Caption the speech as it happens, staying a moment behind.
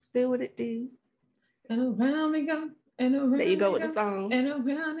Do what it do. And around we go. And around there you go we with the song. And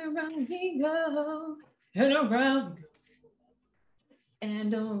around we go. And around.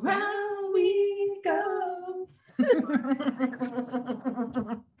 And around we go.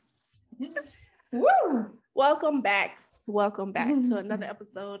 Woo! Welcome back to another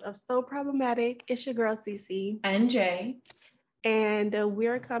episode of So Problematic. It's your girl Cece and Jay, and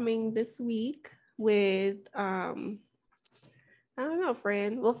we're coming this week with I don't know,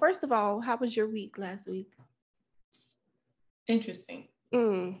 friend. Well, first of all, how was your week last week? Interesting.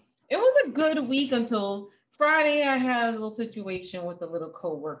 It was a good week until Friday. I had a little situation with a little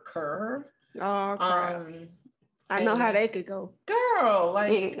coworker. Oh crap! I know how that could go. Girl,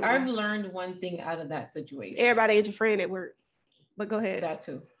 like I've learned one thing out of that situation. Everybody ain't your friend at work. But go ahead. That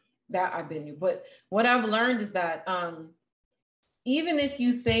too. That I've been to. But what I've learned is that even if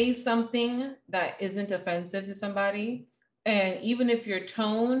you say something that isn't offensive to somebody, and even if your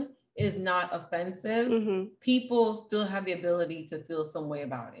tone is not offensive, people still have the ability to feel some way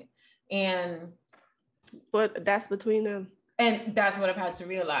about it. But that's between them. And that's what I've had to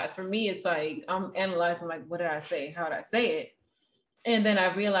realize. For me, it's like, I'm analyzing, like, what did I say? How did I say it? And then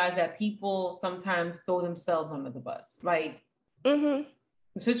I realized that people sometimes throw themselves under the bus. Like, the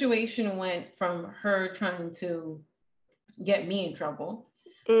situation went from her trying to get me in trouble,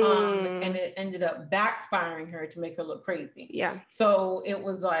 and it ended up backfiring her to make her look crazy. Yeah. So it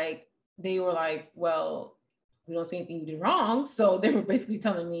was like, they were like, well, we don't see anything you did wrong. So they were basically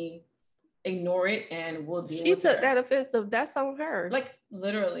telling me, ignore it and we'll deal with it. She took that offensive. That's on her. Like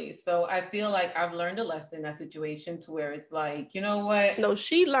literally. So I feel like I've learned a lesson in that situation to where it's like, you know what? No,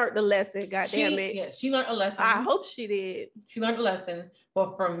 she learned the lesson. God damn it. Yeah, she learned a lesson. I hope she did. She learned a lesson.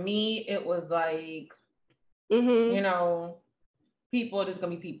 But for me, it was like, you know, people are just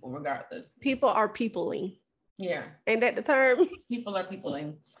gonna be people regardless. People are peopling. Yeah. Ain't that the term? People are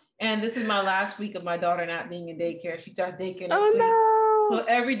peopling. And this is my last week of my daughter not being in daycare. She started daycare. Oh no. So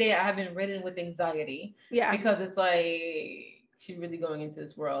every day I have been ridden with anxiety. Yeah. Because it's like, she's really going into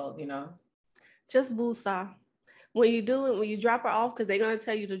this world, you know? Just woosah. When you drop her off, because they're going to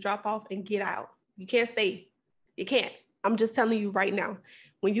tell you to drop off and get out. You can't stay. You can't. I'm just telling you right now.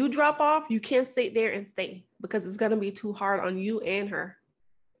 When you drop off, you can't sit there and stay because it's going to be too hard on you and her.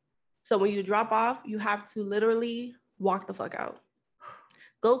 So when you drop off, you have to literally walk the fuck out.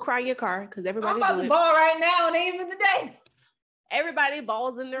 Go cry in your car because everybody. I'm about to ball right now and ain't even the day. Everybody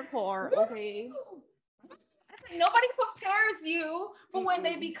balls in their car, okay? Nobody prepares you for when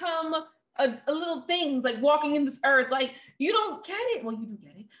they become a little thing, like walking in this earth. Like, you don't get it. Well, you do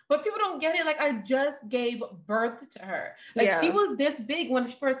get it, but people don't get it. Like, I just gave birth to her. Like, she was this big when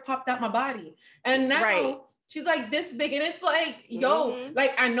she first popped out my body. And now she's like this big. And it's like, yo,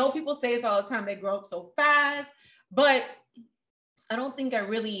 like, I know people say this all the time. They grow up so fast, but I don't think I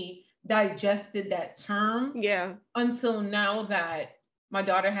really digested that term until now that my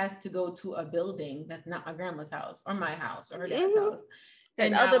daughter has to go to a building that's not my grandma's house or my house or her dad's house,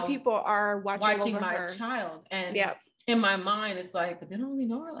 and other people are watching my her. child. And in my mind it's like, but they don't really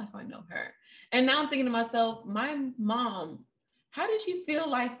know her like I know her. And now I'm thinking to myself, my mom, how did she feel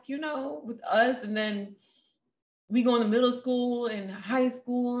like, you know, with us? And then we go into middle school and high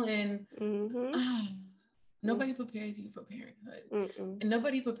school and nobody prepares you for parenthood. And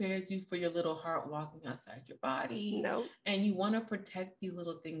nobody prepares you for your little heart walking outside your body. No. And you want to protect these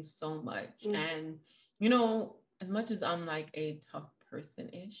little things so much. And, you know, as much as I'm like a tough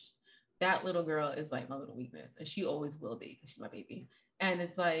person-ish, that little girl is like my little weakness. And she always will be because she's my baby. And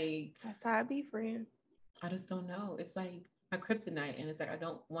it's like, that's how I be, friend. I just don't know. It's like my kryptonite. And it's like, I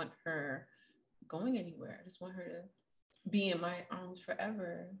don't want her going anywhere. I just want her to be in my arms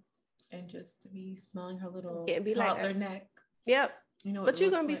forever. And just to be smelling her little toddler like neck. Yep. You know, but you're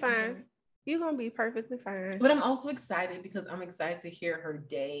going to be fine. You're going to be perfectly fine. But I'm also excited because I'm excited to hear her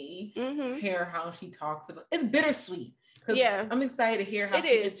day, hear how she talks about it. It's bittersweet. Yeah. I'm excited to hear how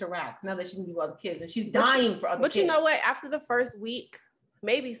she interacts now that she can do other kids. And she's dying for other kids. But you know what? After the first week,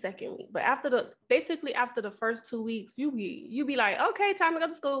 maybe second week, but after the first 2 weeks, you be like, okay, time to go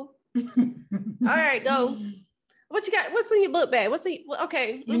to school. All right, go. What you got? What's in your book bag?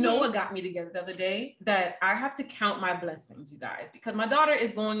 Okay. You know what got me together the other day? That I have to count my blessings, you guys, because my daughter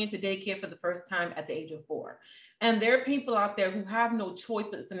is going into daycare for the first time at the age of 4. And there are people out there who have no choice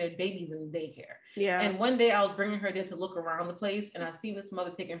but to send their babies in daycare. Yeah. And one day I was bringing her there to look around the place, and I seen this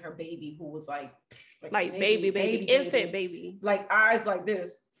mother taking her baby who was like baby, infant baby. Like eyes like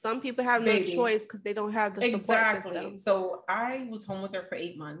this. Some people have no choice because they don't have the support system. So I was home with her for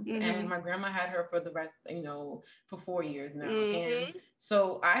 8 months, and my grandma had her for the rest, you know, for 4 years now. And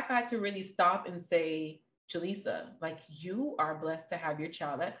so I had to really stop and say, Jaleesa, like, you are blessed to have your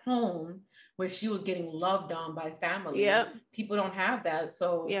child at home where she was getting loved on by family. Yep. People don't have that.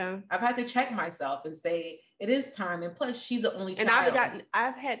 So Yeah. I've had to check myself and say, it is time. And plus, she's the only and child.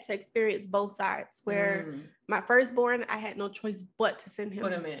 I've had to experience both sides where my firstborn, I had no choice but to send him.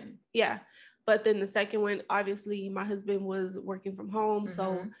 Put him in. Yeah. But then the second one, obviously my husband was working from home.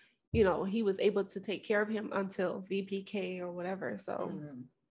 So, you know, he was able to take care of him until VPK or whatever. So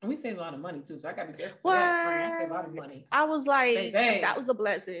and we saved a lot of money too. So I gotta be careful. What? I saved a lot of money. I was like, Baby. that was a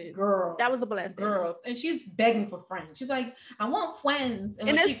blessing. Girl. That was a blessing. Girls. And she's begging for friends. She's like, I want friends.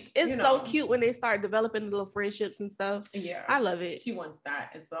 And it's so cute when they start developing little friendships and stuff. Yeah. I love it. She wants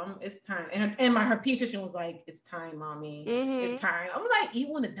that. And so it's time. And her pediatrician was like, it's time, mommy. It's time. I'm like,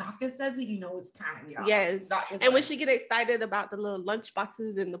 even when the doctor says it, you know it's time, y'all. Yes. And when she get excited about the little lunch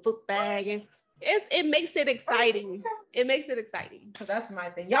boxes and the book bag, and it makes it exciting. It makes it exciting. So that's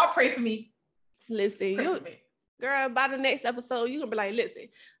my thing. Y'all pray for me. Listen, girl, by the next episode, you're gonna be like, listen,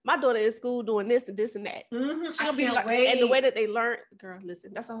 my daughter is school doing this and this and that. She's gonna be like, and the way that they learn, girl,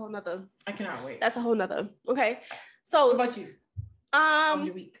 listen, that's a whole nother. I cannot wait. That's a whole nother. Okay. So what about you? How was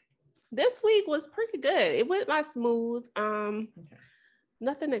your week? This week was pretty good. It went like smooth.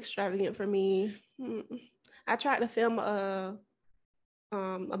 Nothing extravagant for me. I tried to film a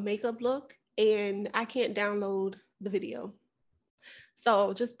makeup look and I can't download the video.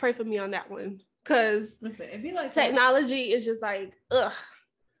 So just pray for me on that one. Cause it'd be like technology is just like, ugh,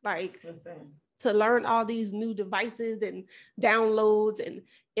 like listen. To learn all these new devices and downloads and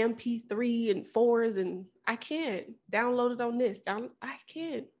MP3 and 4s, and I can't download it on this. I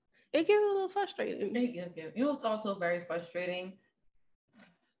can't. It gets a little frustrating. You know, it's also very frustrating.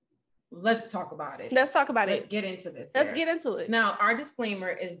 Let's talk about it. Let's get into this. Let's get into it. Now, our disclaimer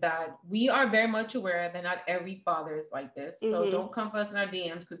is that we are very much aware that not every father is like this. So don't come for us in our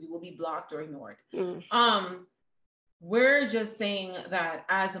DMs because you will be blocked or ignored. We're just saying that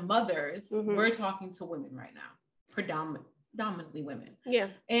as mothers, we're talking to women right now, predominantly women. Yeah.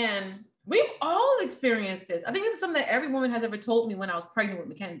 And we've all experienced this. I think it's something that every woman has ever told me when I was pregnant with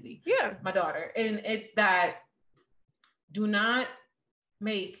Mackenzie. Yeah. My daughter. And it's that do not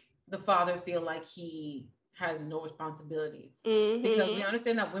make the father feel like he has no responsibilities because we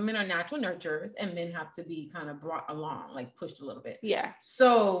understand that women are natural nurturers and men have to be kind of brought along, like pushed a little bit. Yeah.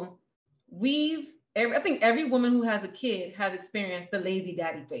 So I think every woman who has a kid has experienced the lazy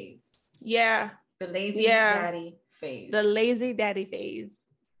daddy phase. Yeah. The lazy daddy phase. The lazy daddy phase.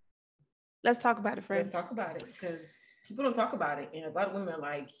 Let's talk about it, friend. Let's talk about it because people don't talk about it. And a lot of women are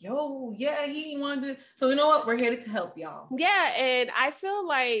like, yo, yeah, he wanted to. So you know what? We're here to help y'all. Yeah. And I feel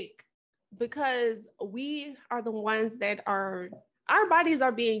like because we are the ones that our bodies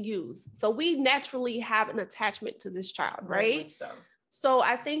are being used. So we naturally have an attachment to this child, right? So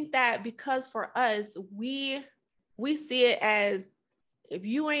I think that because for us, we see it as if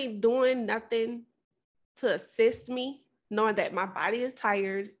you ain't doing nothing to assist me, knowing that my body is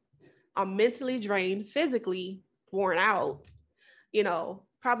tired, I'm mentally drained, physically worn out, you know,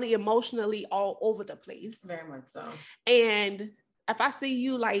 probably emotionally all over the place. Very much so. And if I see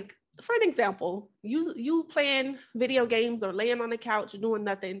you, like, for an example, you playing video games or laying on the couch doing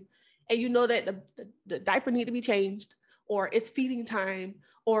nothing, and you know that the diaper need to be changed, or it's feeding time,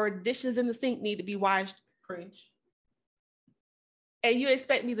 or dishes in the sink need to be washed. Preach. And you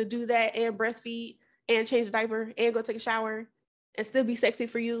expect me to do that and breastfeed and change the diaper and go take a shower and still be sexy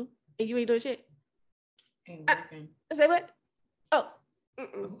for you, and you ain't doing shit? Ain't working. Say what? Oh.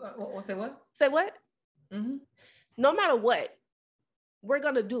 Say what? Say what? No matter what, we're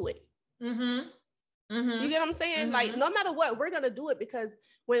gonna do it. You get what I'm saying? Like, no matter what, we're gonna do it because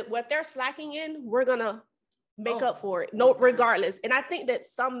what they're slacking in, we're gonna make up for it. No, regardless. And I think that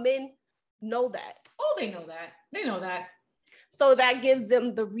some men know that. Oh, they know that. They know that. So that gives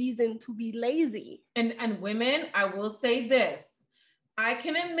them the reason to be lazy. And women, I will say this. I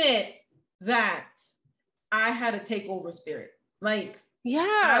can admit that I had a takeover spirit. Like,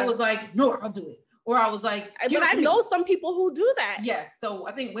 I was like, no, I'll do it. Or I was like, but I know some people who do that. Yes. So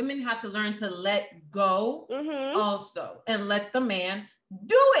I think women have to learn to let go also and let the man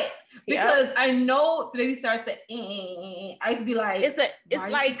do it. Because I know baby starts to, I used to be like,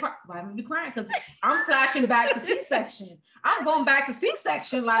 why am I crying? Because I'm flashing back to C-section. I'm going back to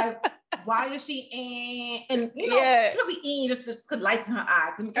C-section. Like, why is she and you know, she'll be just to put lights in her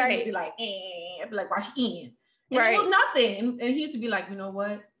eyes. And I'd be like, I'd be like, why she in? And it was nothing. And he used to be like, you know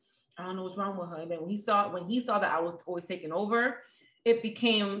what? I don't know what's wrong with her. And then when he saw that I was always taking over, it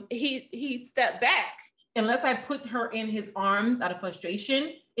became he stepped back. Unless I put her in his arms out of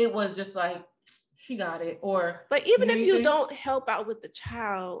frustration, it was just like, she got it. But even if you don't help out with the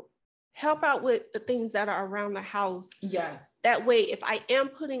child, help out with the things that are around the house. Yes. That way, if I am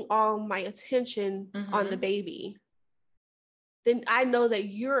putting all my attention on the baby, then I know that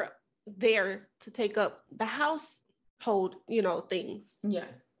you're there to take up the household, things.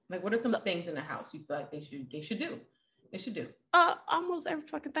 Yes. Like, what are some things in the house you feel like they should do? They should do. Almost every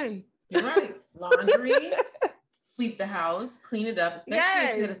fucking thing. You're right. Laundry, sweep the house, clean it up, especially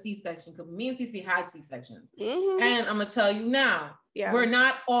if you had a C-section, because me and CC had C-sections. And I'm going to tell you now, we're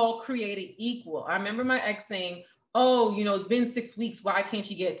not all created equal. I remember my ex saying, oh, it's been 6 weeks. Why can't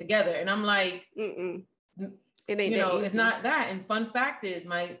she get it together? And I'm like, it ain't it's not that. And fun fact is,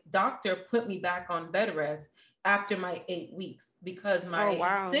 my doctor put me back on bed rest after my 8 weeks because my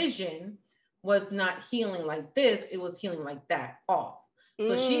incision was not healing like this. It was healing like that off.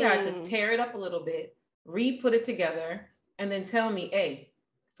 So she had to tear it up a little bit, re-put it together, and then tell me, hey,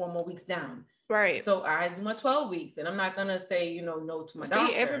 4 more weeks down. Right. So I do my 12 weeks, and I'm not going to say, no to my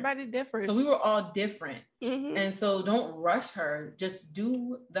doctor. Everybody different. So we were all different. And so don't rush her. Just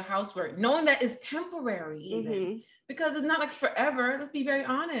do the housework, knowing that it's temporary even, because it's not like forever. Let's be very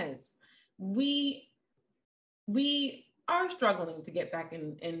honest. We are struggling to get back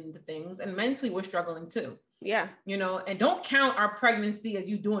in the things, and mentally we're struggling too. Yeah. And don't count our pregnancy as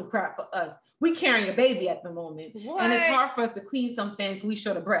you doing crap for us. We carrying a baby at the moment. What? And it's hard for us to clean some things. We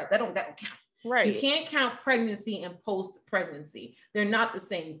short of breath. That don't count. Right. You can't count pregnancy and post-pregnancy. They're not the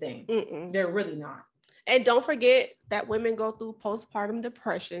same thing. They're really not. And don't forget that women go through postpartum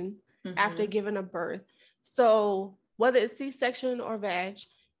depression after giving a birth. So whether it's C-section or vag,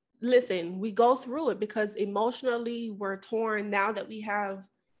 listen, we go through it because emotionally we're torn now that we have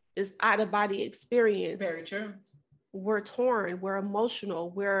this out-of-body experience. Very true. We're torn, we're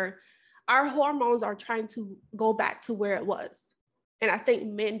emotional, our hormones are trying to go back to where it was. And I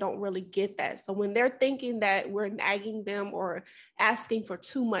think men don't really get that. So when they're thinking that we're nagging them or asking for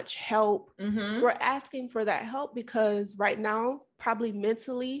too much help, we're asking for that help because right now, probably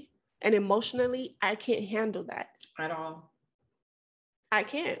mentally and emotionally, I can't handle that. At all. I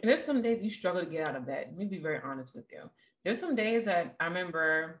can't. And there's some days you struggle to get out of bed. Let me be very honest with you. There's some days that I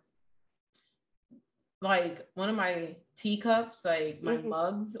remember, like one of my teacups, like my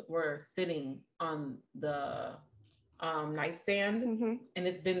mugs were sitting on the nightstand, and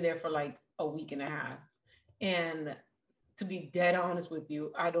it's been there for like a week and a half. And to be dead honest with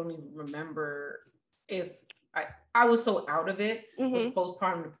you, I don't even remember if I was so out of it with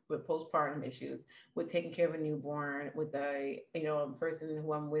postpartum issues, with taking care of a newborn, with a person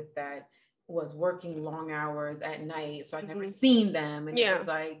who I'm with that was working long hours at night, so I never seen them, and it was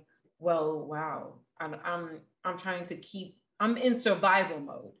like, well, wow, I'm trying to I'm in survival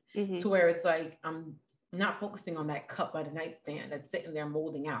mode to where it's like I'm not focusing on that cup by the nightstand that's sitting there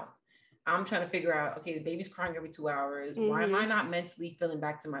molding out. I'm trying to figure out, okay, the baby's crying every 2 hours. Why am I not mentally feeling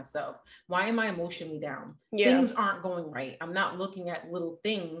back to myself? Why am I emotionally down? Things aren't going right. I'm not looking at little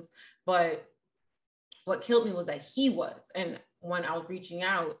things, but what killed me was that he was. And when I was reaching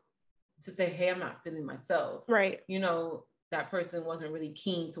out to say, hey, I'm not feeling myself. Right. That person wasn't really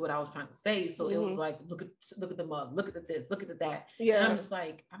keen to what I was trying to say. So it was like, look at the mug, look at this, look at that. Yeah. And I'm just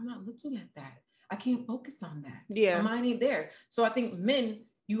like, I'm not looking at that. I can't focus on that. Yeah. My mind ain't there. So I think men,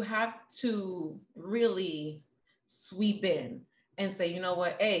 you have to really sweep in and say, you know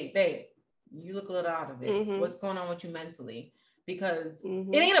what? Hey, babe, you look a little out of it. What's going on with you mentally? Because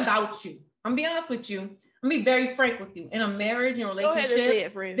it ain't about you. I'm being honest with you. I'm gonna be very frank with you. In a marriage and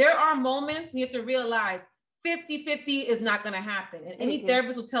relationship, there are moments we have to realize 50-50 is not going to happen. And any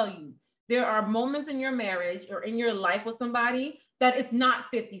therapist will tell you, there are moments in your marriage or in your life with somebody that it's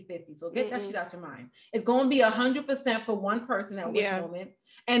not 50-50. So get that shit out your mind. It's going to be 100% for one person at which moment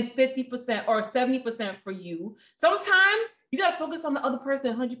and 50% or 70% for you. Sometimes you got to focus on the other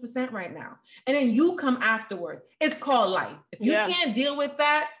person 100% right now. And then you come afterward. It's called life. If you can't deal with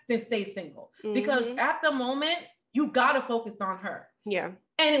that, then stay single. Because at the moment, you got to focus on her. Yeah.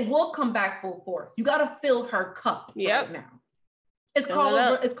 And it will come back full force. You got to fill her cup right now. It's called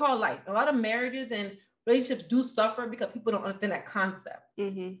life. A lot of marriages and relationships do suffer because people don't understand that concept.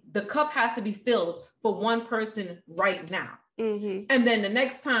 The cup has to be filled for one person right now. And then the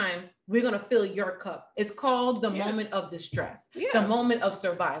next time we're going to fill your cup. It's called the moment of distress, the moment of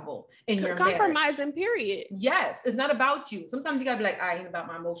survival in your compromising marriage. Period. Yes. It's not about you. Sometimes you got to be like, I ain't about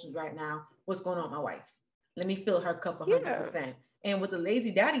my emotions right now. What's going on with my wife? Let me fill her cup 100%. And with the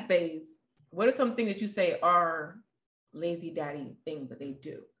lazy daddy phase, what are some things that you say are lazy daddy things that they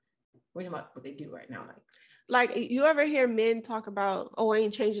do? What about what they do right now? Like you ever hear men talk about, oh, I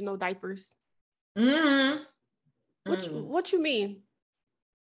ain't changing no diapers. What you mean?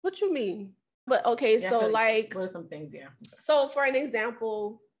 What you mean? But okay, so like, what are some things? Yeah. So for an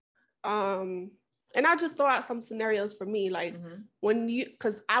example, And I'll just throw out some scenarios for me, like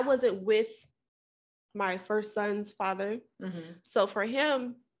because I wasn't with my first son's father. So for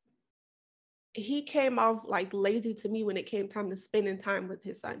him, he came off like lazy to me when it came time to spending time with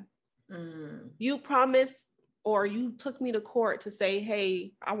his son. You promised, or you took me to court to say,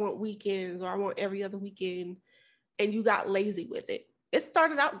 hey, I want weekends, or I want every other weekend, and you got lazy with it. It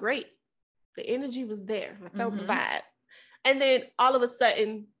started out great. The energy was there. I felt the vibe. And then all of a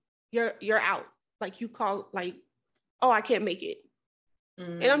sudden, you're out. Like you call, like, oh, I can't make it.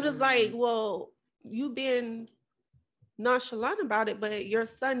 And I'm just like, well, you being nonchalant about it, but your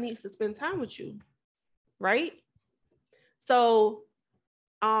son needs to spend time with you, right? So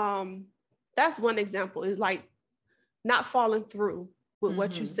that's one example, is like not following through with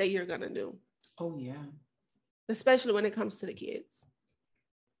what you say you're gonna do. Oh yeah. Especially when it comes to the kids.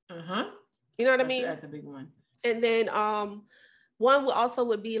 You know what I mean? That's a big one. And then one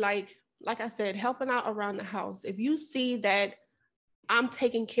would be like I said, helping out around the house. If you see that I'm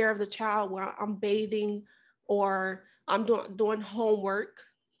taking care of the child while I'm bathing, or I'm doing homework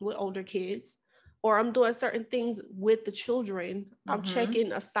with older kids, or I'm doing certain things with the children, I'm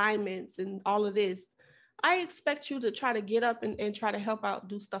checking assignments and all of this, I expect you to try to get up and try to help out,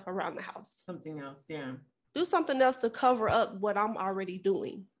 do stuff around the house. Something else, yeah. Do something else to cover up what I'm already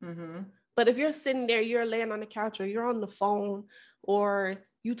doing. But if you're sitting there, you're laying on the couch, or you're on the phone, or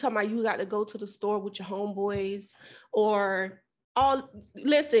you talking about you got to go to the store with your homeboys, or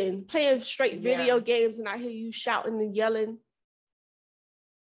playing straight video games, and I hear you shouting and yelling,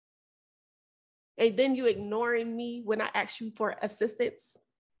 and then you ignoring me when I ask you for assistance.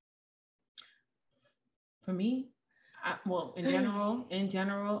 For me, in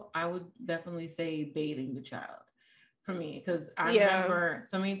general, I would definitely say bathing the child. For me, because I remember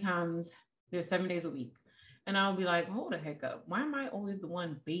so many times there's 7 days a week, and I'll be like, hold the heck up. Why am I always the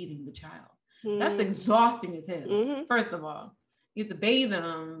one bathing the child? That's exhausting as hell. First of all, you have to bathe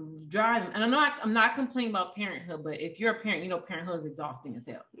them, dry them. And I'm not complaining about parenthood, but if you're a parent, you know parenthood is exhausting as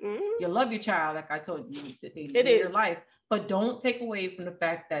hell. You love your child, like I told you, it is your life. But don't take away from the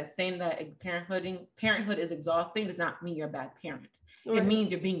fact that saying that parenthood is exhausting does not mean you're a bad parent. It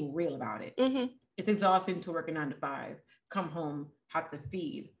means you're being real about it. It's exhausting to work a 9 to 5, come home, have to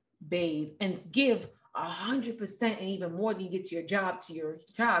feed, bathe, and give 100% and even more than you get to your job, to your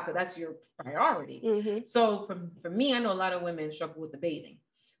child, because that's your priority. So for me, I know a lot of women struggle with the bathing,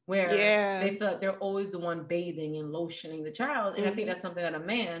 where they feel like they're always the one bathing and lotioning the child. And I think that's something that a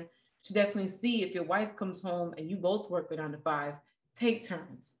man should definitely see. If your wife comes home and you both work a 9 to 5, take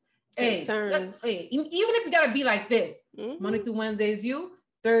turns. Hey, even if you gotta be like this, Monday through Wednesday is you,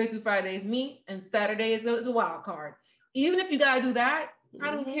 Thursday through Friday is me, and Saturday is a wild card. Even if you gotta do that, I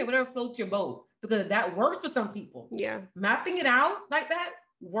don't care, whatever floats your boat, because that works for some people. Mapping it out like that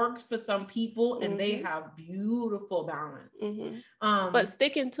works for some people, and they have beautiful balance. But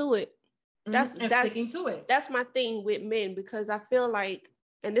sticking to it, that's sticking to it. That's my thing with men, because I feel like,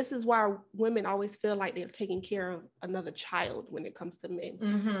 and this is why women always feel like they're taking care of another child when it comes to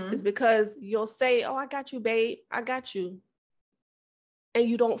men. It's because you'll say, oh, I got you, babe, I got you, and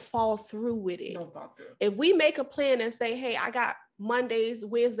you don't follow through with it. Don't follow through. If we make a plan and say, hey, I got Mondays,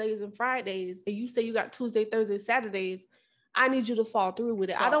 Wednesdays, and Fridays, and you say you got Tuesday, Thursday, Saturdays, I need you to follow through with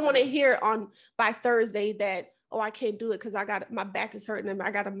it. I don't want to hear by Thursday that, oh, I can't do it because my back is hurting and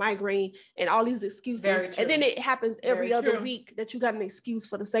I got a migraine and all these excuses. And then it happens every other week that you got an excuse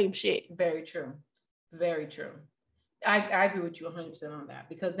for the same shit. Very true. Very true. I agree with you 100% on that,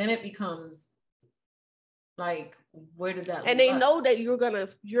 because then it becomes like, where does that? And they know that you're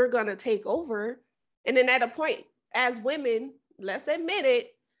gonna take over, and then at a point, as women, let's admit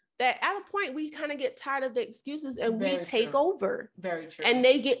it, that at a point we kind of get tired of the excuses and we take over. Very true. And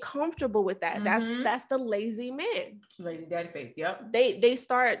they get comfortable with that. That's the lazy man. Lazy daddy face. Yep. They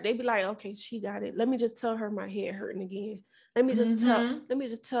be like, okay, she got it. Let me just tell her my head hurting again. Let me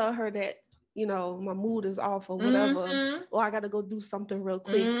just tell her that, you know, my mood is off or whatever. Or I gotta go do something real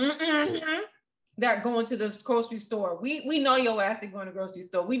quick. That going to the grocery store. We know your ass is going to the grocery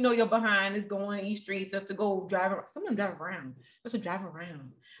store. We know your behind is going to these streets just to go drive around. Someone drive around. Just to drive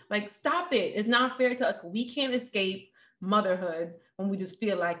around. Like, stop it. It's not fair to us. We can't escape motherhood when we just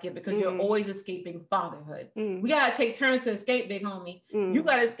feel like it, because you're always escaping fatherhood. We got to take turns to escape, big homie. You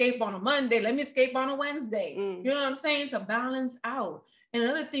got to escape on a Monday. Let me escape on a Wednesday. You know what I'm saying? To balance out. And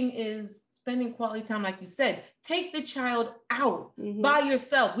another thing is spending quality time, like you said. Take the child out by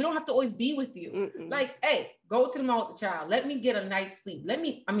yourself. We don't have to always be with you. Like, hey, go to the mall with the child. Let me get a night's sleep.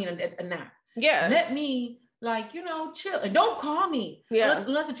 A nap. Yeah. Let me, like, you know, chill. And don't call me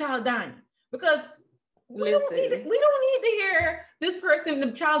unless the child dying. Because We don't need to hear this person,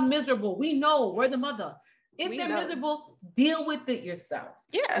 the child miserable. We know we're the mother. If they're miserable, deal with it yourself.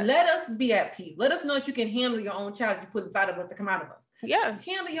 Yeah. Let us be at peace. Let us know that you can handle your own child you put inside of us to come out of us. Yeah.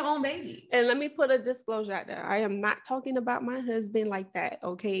 Handle your own baby. And let me put a disclosure out there. I am not talking about my husband like that,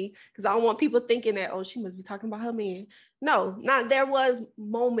 okay? Because I don't want people thinking that, oh, she must be talking about her man. No, not there was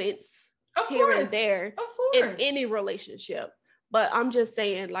moments here and there in any relationship. But I'm just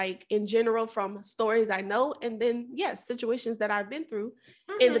saying, like, in general, from stories I know, and then, yes, situations that I've been through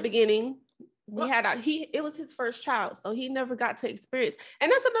in the beginning, it was his first child, so he never got to experience.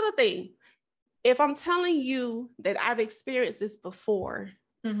 And that's another thing. If I'm telling you that I've experienced this before,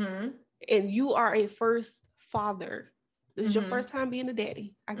 and you are a first father, this is your first time being a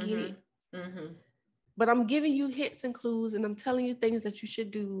daddy, I get it. But I'm giving you hints and clues, and I'm telling you things that you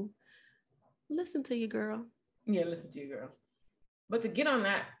should do. Listen to your girl. Yeah, listen to your girl. But to get on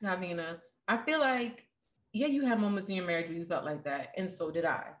that, Kavina, I feel like, yeah, you have moments in your marriage where you felt like that, and so did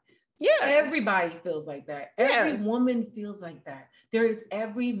I. Yeah. Everybody feels like that. Yeah. Every woman feels like that.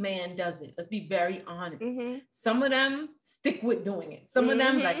 Every man does it. Let's be very honest. Some of them stick with doing it. Some of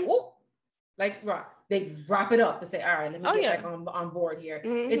them they wrap it up and say, all right, let me get back on board here.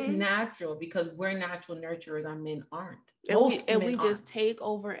 It's natural because we're natural nurturers. Our men aren't. And we just take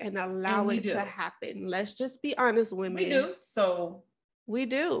over and allow it to happen. Let's just be honest, women. We do. So we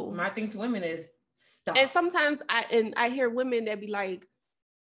do. My thing to women is stop. And sometimes I hear women that be like,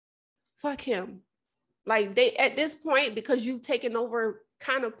 fuck him. Like, they at this point, because you've taken over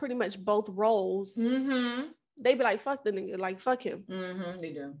kind of pretty much both roles, they be like, fuck the nigga, like, fuck him.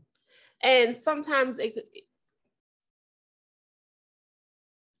 They do. And sometimes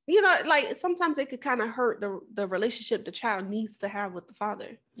sometimes it could kind of hurt the relationship the child needs to have with the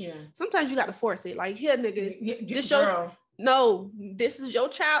father. Yeah. Sometimes you got to force it. Like, here, nigga, this is your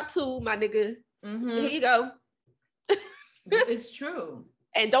child too, my nigga. Here you go. It's true.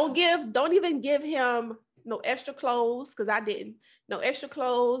 And don't even give him no extra clothes, because I didn't. No extra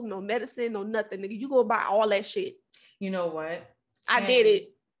clothes, no medicine, no nothing. Nigga, you go buy all that shit. You know what? I did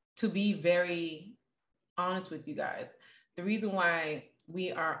it. To be very honest with you guys, the reason why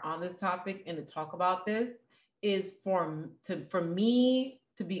we are on this topic and to talk about this is for me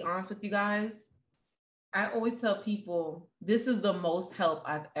to be honest with you guys. I always tell people this is the most help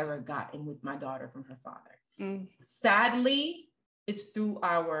I've ever gotten with my daughter from her father. Sadly, it's through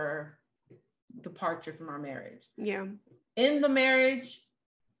our departure from our marriage. Yeah. In the marriage,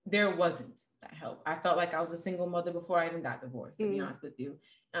 there wasn't that help. I felt like I was a single mother before I even got divorced, to be honest with you.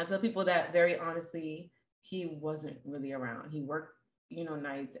 And I tell people that very honestly, he wasn't really around. He worked,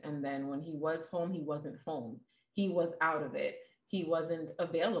 nights. And then when he was home, he wasn't home. He was out of it. He wasn't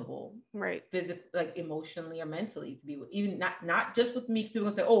available, right? Physically, like emotionally or mentally, to be with, even not just with me.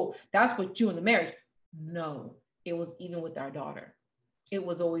 People say, "Oh, that's what you in the marriage." No, it was even with our daughter. It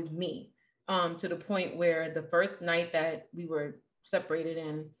was always me. To the point where the first night that we were separated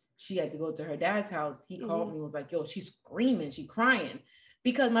and she had to go to her dad's house, he called me and was like, "Yo, she's screaming, she's crying,"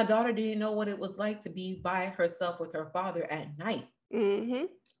 because my daughter didn't know what it was like to be by herself with her father at night.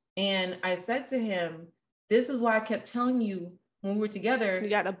 And I said to him, "This is why I kept telling you when we were together,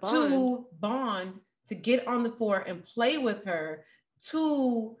 to bond, to get on the floor and play with her,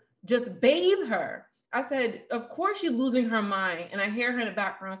 to just bathe her." I said, of course she's losing her mind. And I hear her in the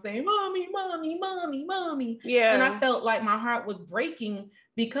background saying, "Mommy, mommy, mommy, mommy." Yeah. And I felt like my heart was breaking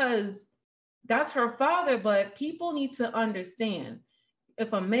because that's her father. But people need to understand,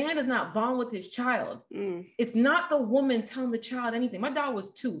 if a man does not bond with his child, it's not the woman telling the child anything. My daughter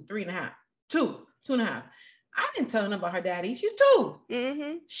was 2 and a half. I didn't tell her about her daddy. She's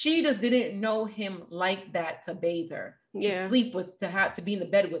 2. She just didn't know him like that to bathe her, to sleep with, to be in the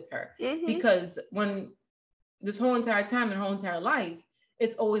bed with her. Because when this whole entire time and her whole entire life,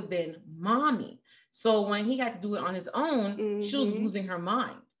 it's always been mommy. So when he had to do it on his own, she was losing her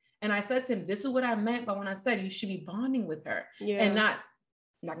mind. And I said to him, this is what I meant by when I said you should be bonding with her and not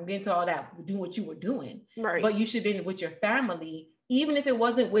gonna get into all that, doing what you were doing, right? But you should be with your family, even if it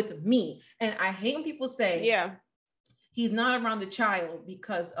wasn't with me. And I hate when people say, he's not around the child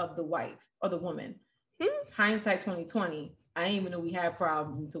because of the wife or the woman. Hindsight 2020, I didn't even know we had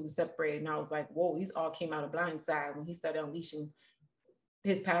problems until we separated. And I was like, whoa, these all came out of blindside when he started unleashing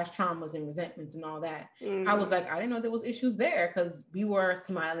his past traumas and resentments and all that. I was like, I didn't know there was issues there because we were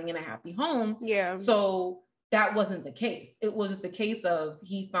smiling in a happy home. Yeah. So that wasn't the case. It was just the case of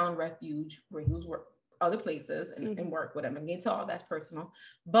he found refuge where he was other places and work with him. And get to all that's personal,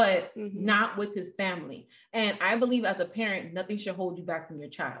 but not with his family. And I believe as a parent, nothing should hold you back from your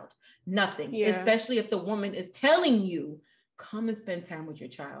child. Nothing, especially if the woman is telling you, come and spend time with your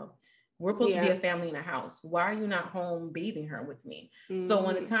child. We're supposed to be a family in a house. Why are you not home bathing her with me? So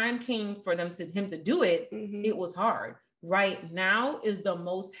when the time came for him to do it, it was hard. Right now is the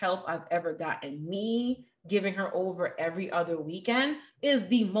most help I've ever gotten. Me giving her over every other weekend is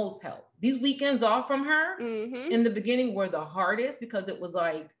the most help. These weekends off from her in the beginning were the hardest because it was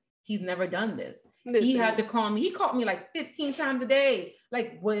like, he's never done this. He had to call me. He called me like 15 times a day.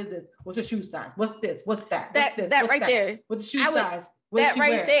 Like, what is this? What's your shoe size? What's this? What's that? What's this? That right there. What's the shoe size? What that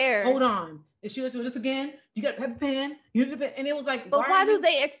right there. Hold on. Is she do this again? You got a pepper pan? You need a pen? And it was like, but why do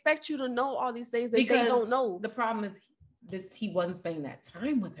they expect you to know all these things that they don't know? The problem is that he wasn't spending that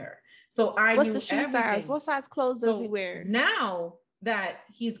time with her. So I What's knew the shoe everything. size? What size clothes does he wear? Now that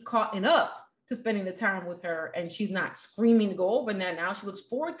he's caught up to spending the time with her and she's not screaming to go over that, now she looks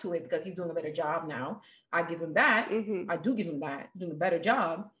forward to it because he's doing a better job now. I give him that. I do give him that, doing a better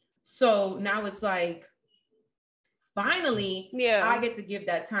job. So now it's like, finally, I get to give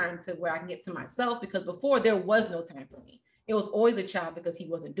that time to where I can get to myself, because before there was no time for me. It was always a child because he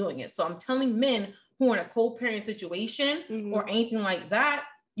wasn't doing it. So I'm telling men who are in a co-parent situation or anything like that,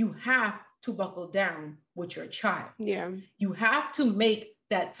 you have to buckle down with your child. You have to make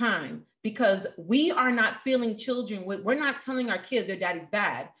that time, because we are not feeling children. We're not telling our kids their daddy's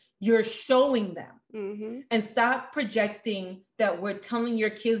bad. You're showing them. And stop projecting that we're telling your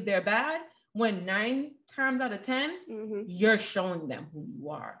kids they're bad, when 9 times out of 10, you're showing them who you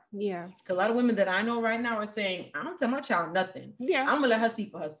are. Because a lot of women that I know right now are saying, I don't tell my child nothing. I'm gonna let her see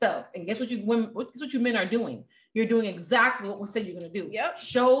for herself. And guess what you men are doing? You're doing exactly what we said you're gonna do.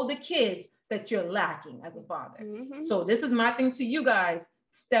 Show the kids that you're lacking as a father. So this is my thing to you guys.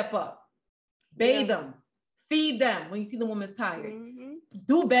 Step up. Bathe them. Feed them when you see the woman's tired.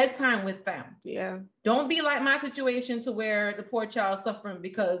 Do bedtime with them. Don't be like my situation, to where the poor child suffering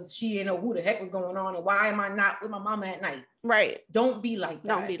because she didn't know who the heck was going on and why am I not with my mama at night. Don't be like that.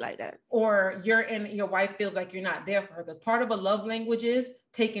 Don't be like that. Or your wife feels like you're not there for her, because part of a love language is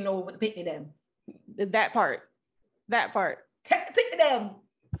taking over, picking them. That part. Picking them.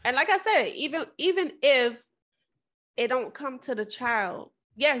 And like I said, even if it don't come to the child,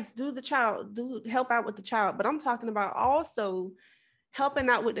 yes, help out with the child, but I'm talking about also helping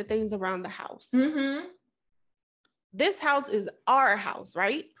out with the things around the house. This house is our house,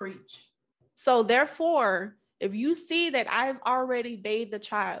 right? Preach. So therefore, if you see that I've already bathed the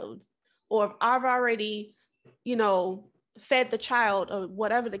child, or if I've already, fed the child, or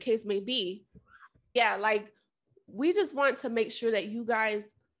whatever the case may be, like, we just want to make sure that you guys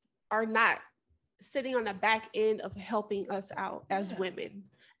are not sitting on the back end of helping us out as women,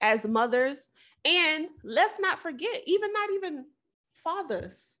 as mothers. And let's not forget, not even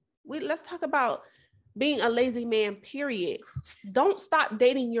fathers. Let's talk about being a lazy man, period. Don't stop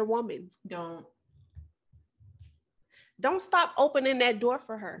dating your woman. Don't stop opening that door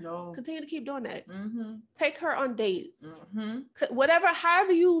for her. No. Continue to keep doing that. Take her on dates.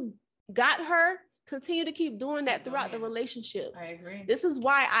 However you got her, continue to keep doing that throughout the relationship. I agree. This is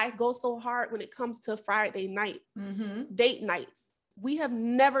why I go so hard when it comes to Friday nights, date nights. We have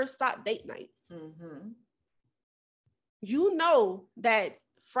never stopped date nights. You know that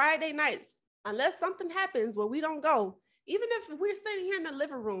Friday nights, unless something happens where we don't go, even if we're sitting here in the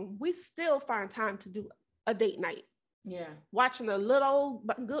living room, we still find time to do a date night. Watching a little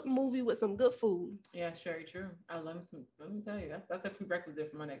good movie with some good food. It's very true. Let me tell you, that's a prerequisite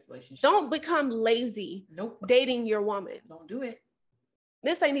for my next relationship. Don't become lazy. Dating your woman. Don't do it.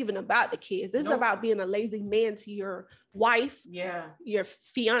 This ain't even about the kids. This is about being a lazy man to your wife, your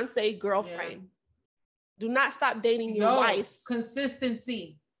fiance, girlfriend. Do not stop dating your wife.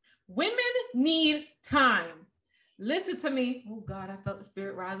 Consistency. Women need time. Listen to me. Oh God, I felt the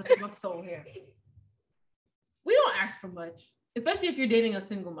spirit rise up in my soul here. We don't ask for much, especially if you're dating a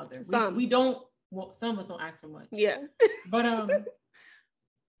single mother. We don't. Well, some of us don't ask for much. But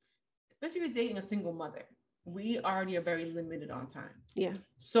especially if you're dating a single mother, we already are very limited on time.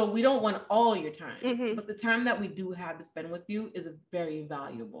 So we don't want all your time, but the time that we do have to spend with you is very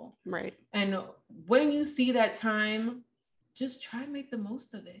valuable. Right. And when you see that time, just try to make the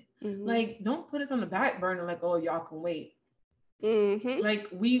most of it. Like, don't put us on the back burner like, oh, y'all can wait. Like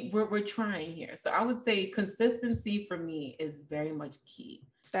we're trying here. So I would say consistency for me is very much key.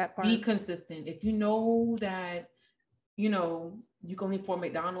 That part. Be consistent. If you know that, you can only afford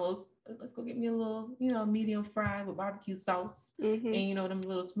McDonald's, let's go get me a little, medium fry with barbecue sauce. And them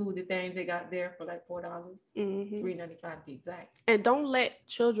little smoothie things they got there for like $4, $3.95 to be exact. And don't let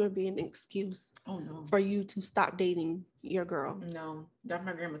children be an excuse for you to stop dating your girl. No, drop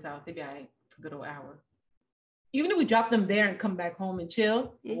my grandma's house. They be all right for a good old hour. Even if we drop them there and come back home and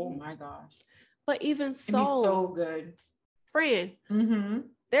chill, oh my gosh. But even so, it'd be so good. Friend,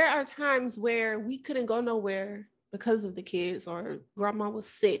 there are times where we couldn't go nowhere because of the kids or grandma was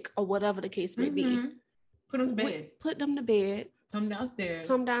sick or whatever the case may be. Put them to bed. Put them to bed. Come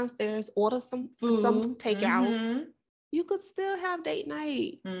downstairs. Order some food, some takeout. You could still have date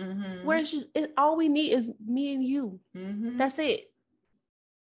night. Where all we need is me and you. That's it.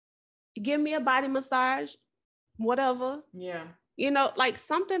 Give me a body massage, whatever. Yeah. You know, like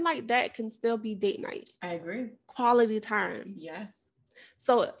something like that can still be date night. I agree. Quality time. Yes.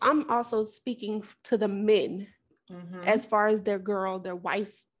 So I'm also speaking to the men as far as their girl, their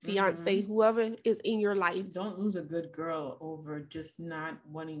wife, fiance, whoever is in your life. Don't lose a good girl over just not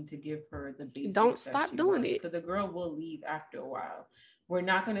wanting to give her the basics. Don't stop doing it. Because the girl will leave after a while. We're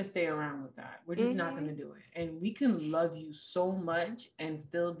not going to stay around with that. We're just not going to do it. And we can love you so much and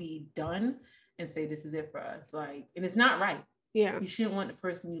still be done and say, this is it for us. Like, and it's not right. Yeah. You shouldn't want the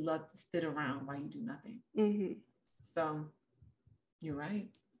person you love to sit around while you do nothing. So you're right.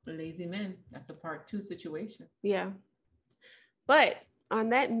 Lazy men. That's a part 2 situation. Yeah. But on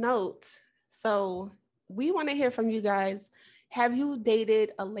that note, so we want to hear from you guys. Have you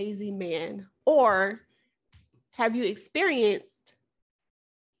dated a lazy man, or have you experienced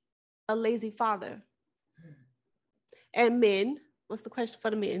a lazy father? And men, what's the question for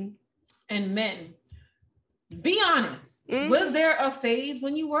the men? And men, be honest. Was there a phase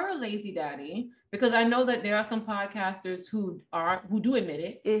when you were a lazy daddy? Because I know that there are some podcasters who do admit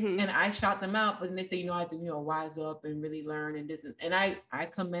it, and I shout them out, but then they say, you know, I have to, wise up and really learn and this, and I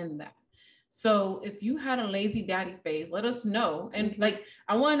commend that. So if you had a lazy daddy phase, let us know. And like,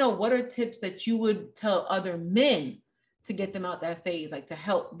 I want to know, what are tips that you would tell other men to get them out that phase, like to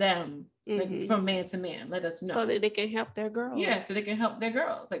help them like, from man to man? Let us know. So that they can help their girls. Yeah, so they can help their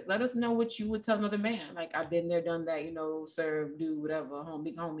girls. Like, let us know what you would tell another man. Like, I've been there, done that, serve, do whatever,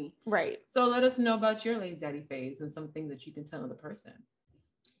 big homie. Right. So let us know about your lazy daddy phase and some things that you can tell another person.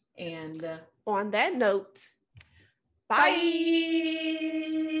 And on that note, bye.